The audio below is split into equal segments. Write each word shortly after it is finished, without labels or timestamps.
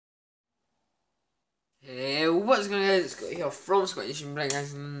Hey, what's going on, guys? It's Scott here from Scott Nation, bringing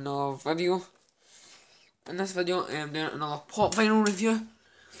guys another video. In this video, I'm doing another pop vinyl review.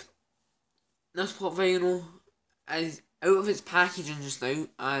 This pop vinyl is out of its packaging just now,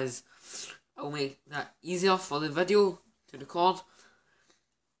 as I'll make that easier for the video to record.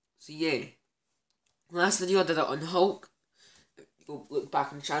 So yeah, last video I did it on Hulk. If you go look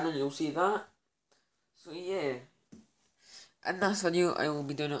back on the channel, you'll see that. So yeah, in this video I will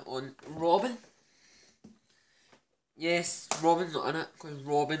be doing it on Robin. Yes, Robin's not in it, because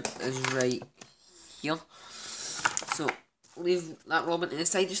Robin is right here. So, leave that Robin to the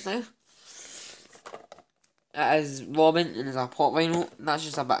side just now. It is Robin, and there's a pop vinyl. That's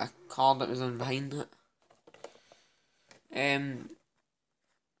just a bit of card that was on behind it.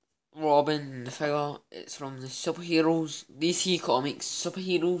 Robin, the figure, it's from the Superheroes, DC Comics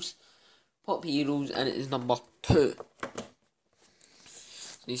Superheroes, Pop Heroes, and it is number 2.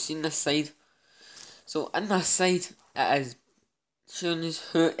 So, you've seen this side. So, in this side, it is showing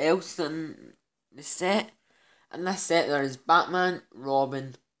us who else in the set. In this set, there is Batman,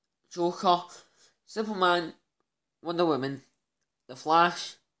 Robin, Joker, Superman, Wonder Woman, The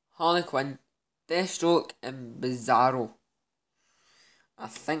Flash, Harley Quinn, Deathstroke, and Bizarro. I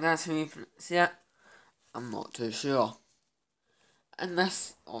think that's how you say it. I'm not too sure. In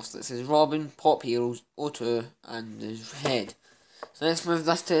this, obviously, it says Robin, Pop Heroes, O2, and his head. So let's move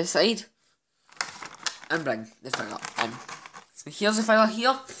this to the side and bring the figure in. So here's the figure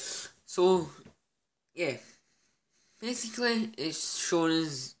here. So, yeah. Basically, it's showing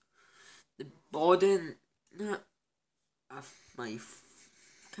us the body. If my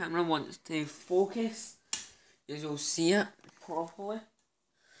camera wants to focus, you'll see it properly.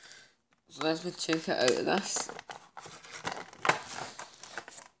 So let's check it out of this.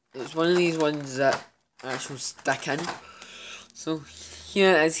 It's one of these ones that actually stick in. So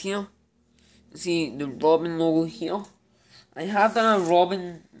here it is here. You see the Robin logo here. I have done a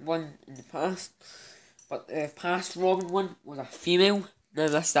Robin one in the past, but the past Robin one was a female, now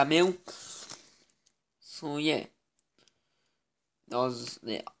this is a male. So yeah, there's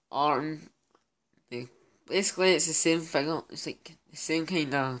the art. Basically it's the same figure, it's like the same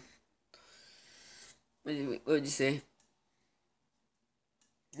kind of, what would you say,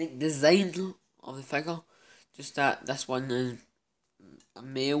 like design of the figure, just that this one is a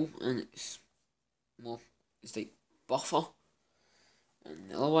male and it's more, it's like buffer.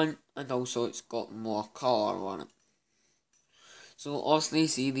 And the other one, and also it's got more colour on it. So obviously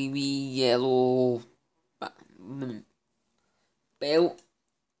see the wee yellow belt.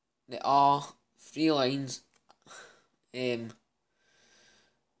 There are 3 lines. There's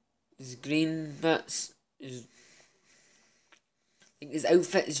green bits. I think his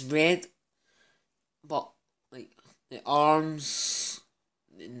outfit is red, but like the arms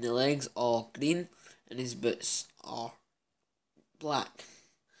and the legs are green, and his boots are black.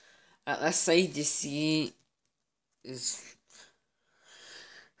 At this side you see is,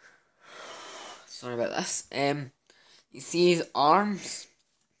 sorry about this, you see his arms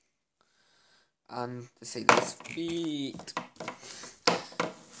and the side of his feet.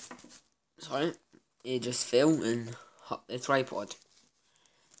 Sorry, he just fell and hit the tripod.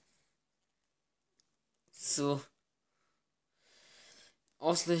 So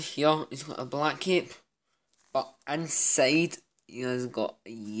obviously here he's got a black cape, but inside he has got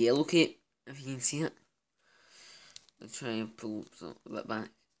a yellow cape, if you can see it. I'll try and pull some a bit back.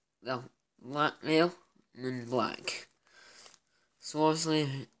 There, black there, and then black. So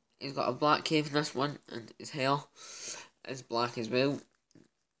obviously he's got a black cape in this one, and his hair is black as well.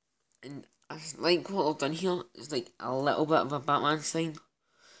 And I like what I've done here is like a little bit of a Batman sign.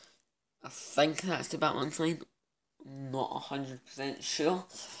 I think that's the Batman sign. I'm not 100% sure,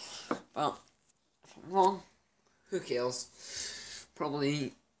 but if I'm wrong, who cares?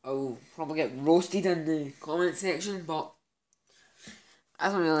 I'll probably get roasted in the comment section, but I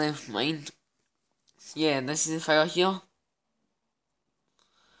don't really mind. So yeah, this is the figure here.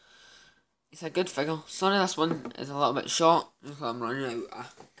 It's a good figure. Sorry, this one is a little bit short because I'm running out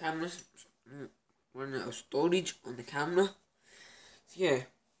of cameras, running out of storage on the camera. So yeah,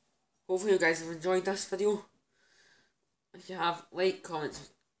 hopefully you guys have enjoyed this video. If you have, like,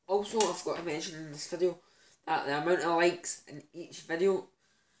 comments. Also, I forgot to mention in this video that the amount of likes in each video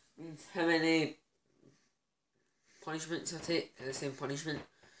means how many punishments I take. The same punishment.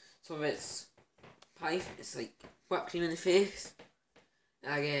 So if it's pie, it's like whipped cream in the face,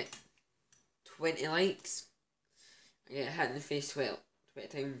 and I get 20 likes. I get hit in the face 20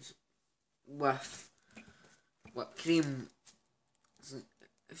 times with whipped cream. So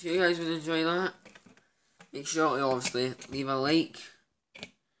if you guys would enjoy that, make sure to obviously leave a like.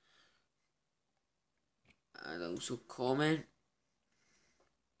 and also comment,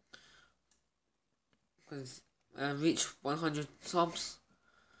 because when I reach 100 subs,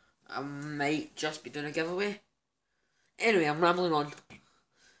 I might just be doing a giveaway. Anyway, I'm rambling on.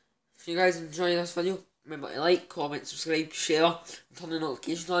 If you guys enjoy this video, remember to like, comment, subscribe, share, and turn the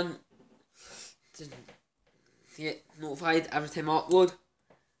notifications on to get notified every time I upload.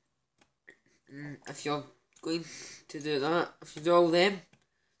 And if you're going to do that, if you do all them,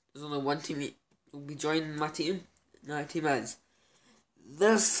 there's only one team will be joining my team, and that team is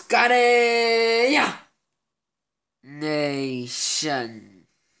the Scotty Nation.